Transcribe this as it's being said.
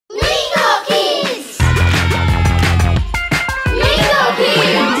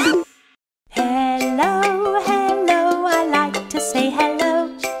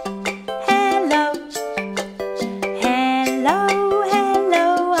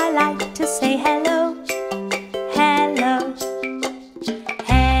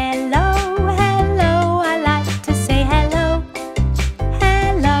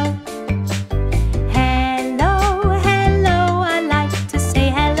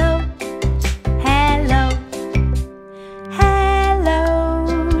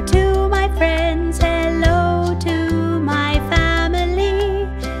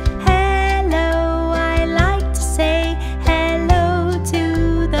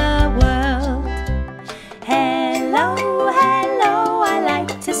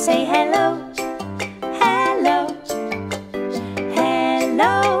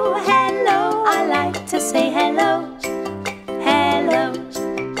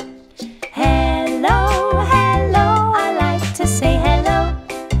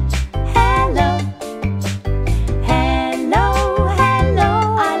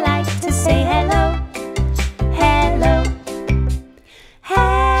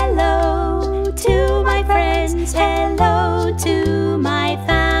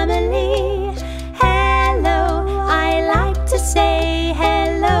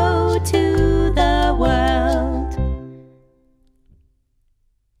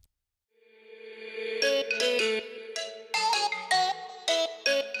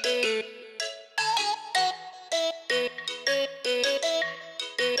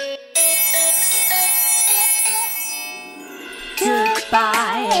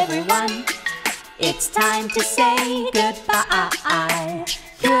everyone. It's time to say goodbye.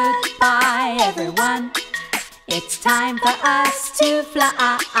 Goodbye, everyone. It's time for us to fly.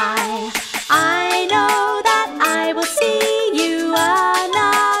 I know that I will see you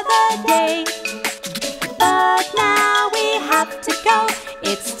another day, but now we have to go.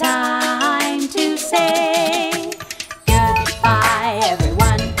 It's time to say goodbye,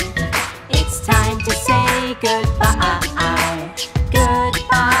 everyone. It's time to say goodbye.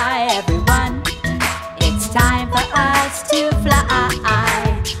 Goodbye, everyone. It's time for us to fly.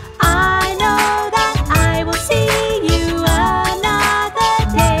 I know that I will see you another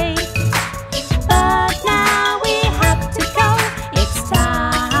day, but now we have to go. It's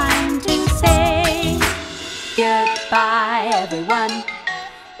time to say goodbye, everyone.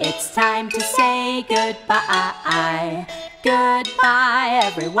 It's time to say goodbye. Goodbye,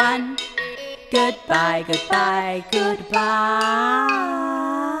 everyone. Goodbye, goodbye, goodbye.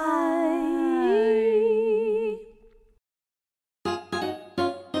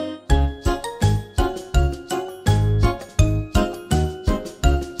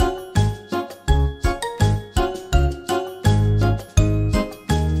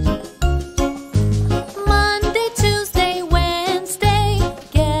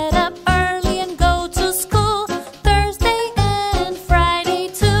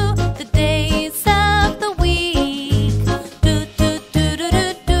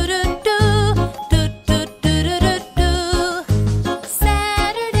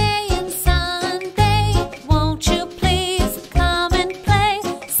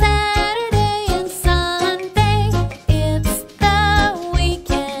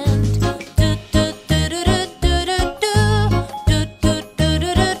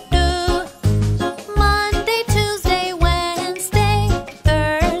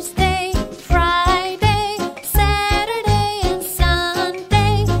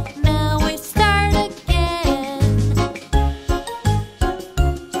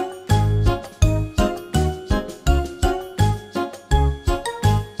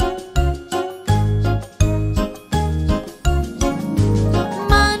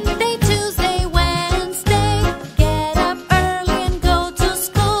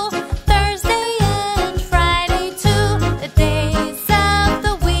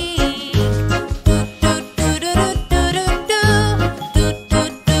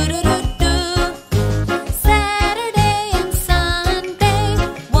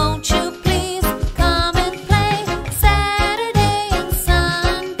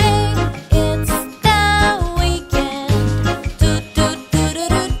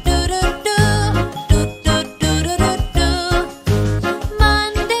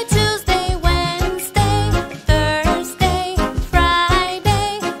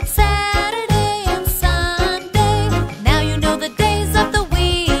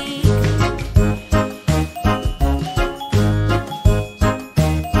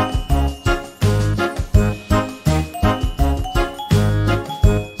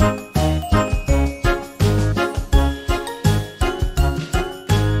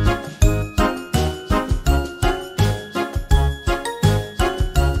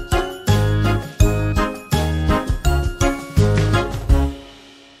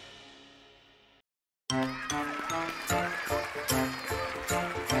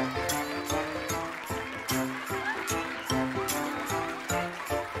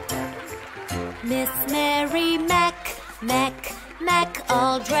 Miss Mary Mack, Mack, Mack,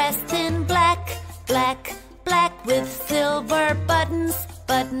 all dressed in black, black, black, with silver buttons,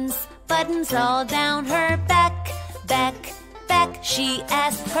 buttons, buttons all down her back, back, back. She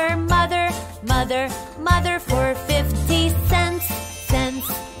asked her mother, mother, mother, for 50 cents, cents,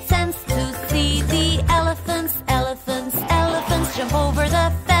 cents, to see the elephants, elephants, elephants jump over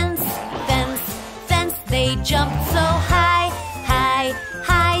the fence, fence, fence. They jumped so high, high,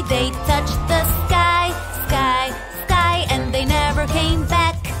 high, they touched the sky, sky, sky, and they never came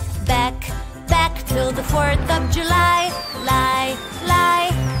back, back, back, till the 4th of July, lie,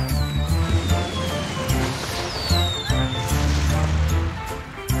 lie.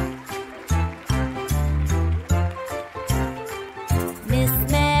 Miss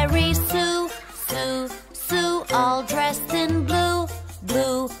Mary Sue, Sue, Sue, all dressed in blue,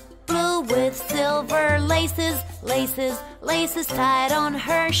 blue, blue, with silver laces, laces, laces tied on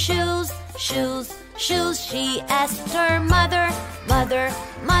her shoes, shoes, shoes. She asked her mother, mother,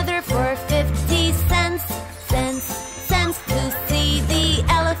 mother, for 50 cents, cents, cents, to see the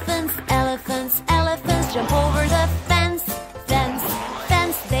elephants, elephants, elephants jump over the fence, fence,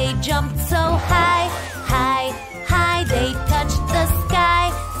 fence. They jumped so high, high, high, they touched the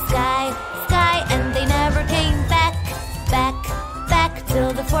sky, sky, sky, and they never came back, back, back,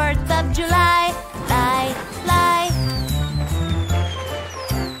 till the the 4th of July. Lie, lie.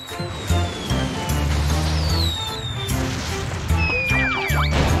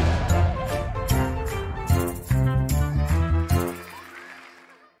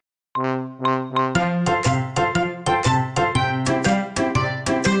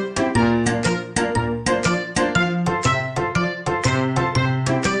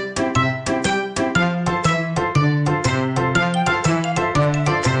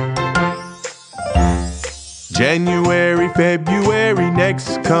 January, February,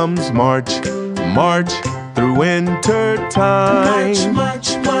 next comes March. March through winter time.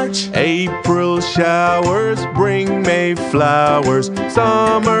 March, March, March. April showers bring May flowers.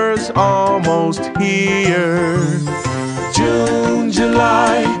 Summer's almost here. June,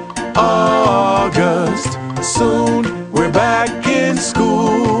 July, August. Soon we're back in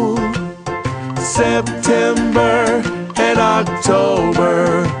school. September and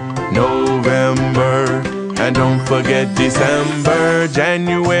October, November, and don't forget December.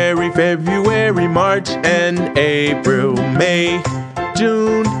 January, February, March, and April, May,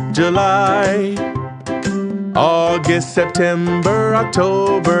 June, July, August, September,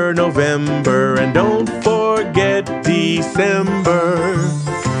 October, November, and don't forget December.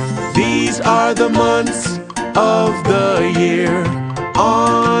 These are the months of the year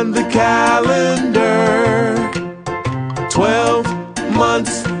on the calendar. 12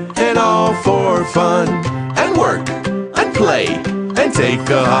 months and all for fun and work and play and take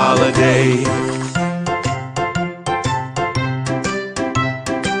a holiday.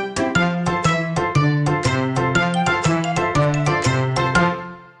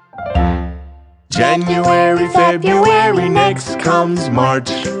 January, February, next comes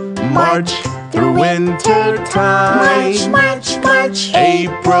March. March through winter time. March, March, March.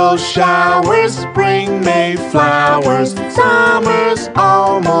 April showers, spring, May flowers. Summer's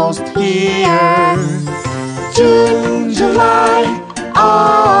almost here. June, July,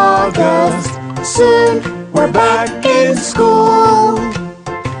 August. Soon we're back in school.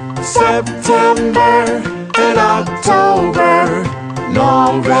 September and October,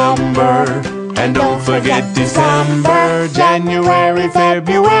 November, and don't forget December. January,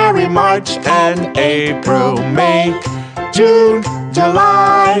 February, March, and April, May, June,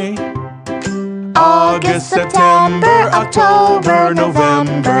 July, August, September, October,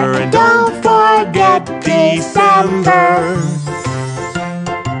 November, and don't forget December.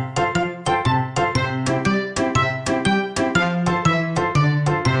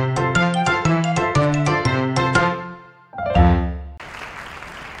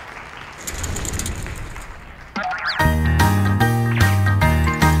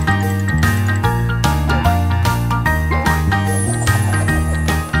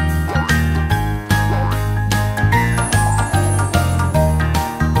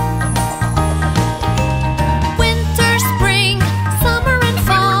 Winter, spring,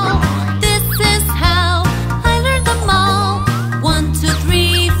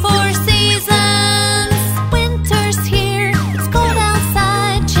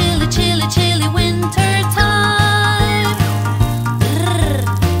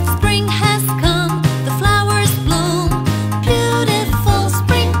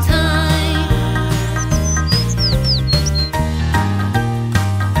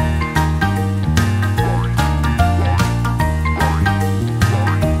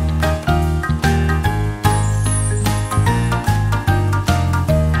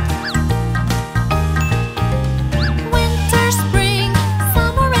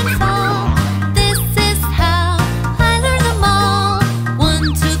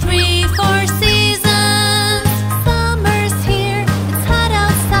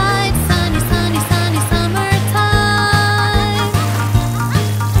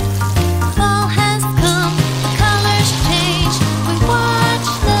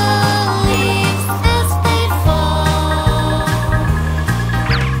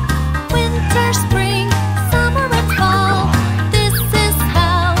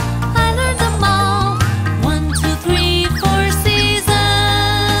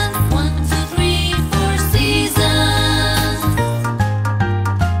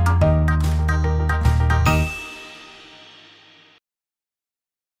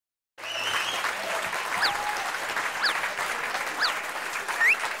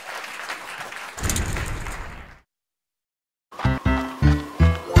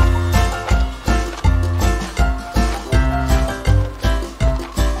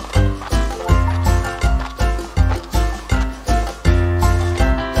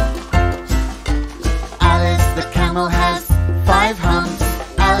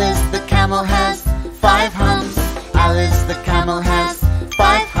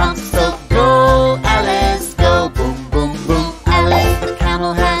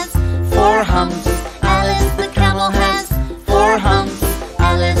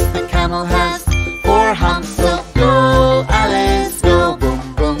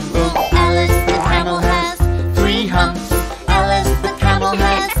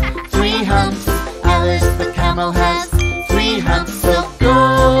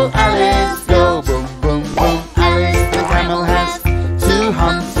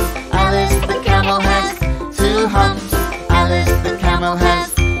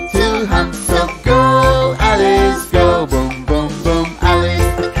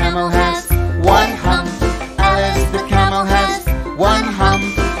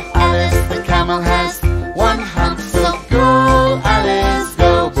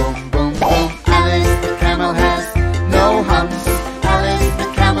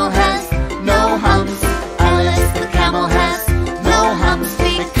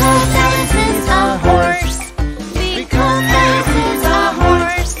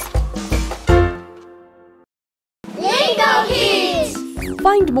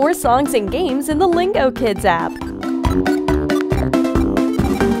 Find more songs and games in the Lingokids app.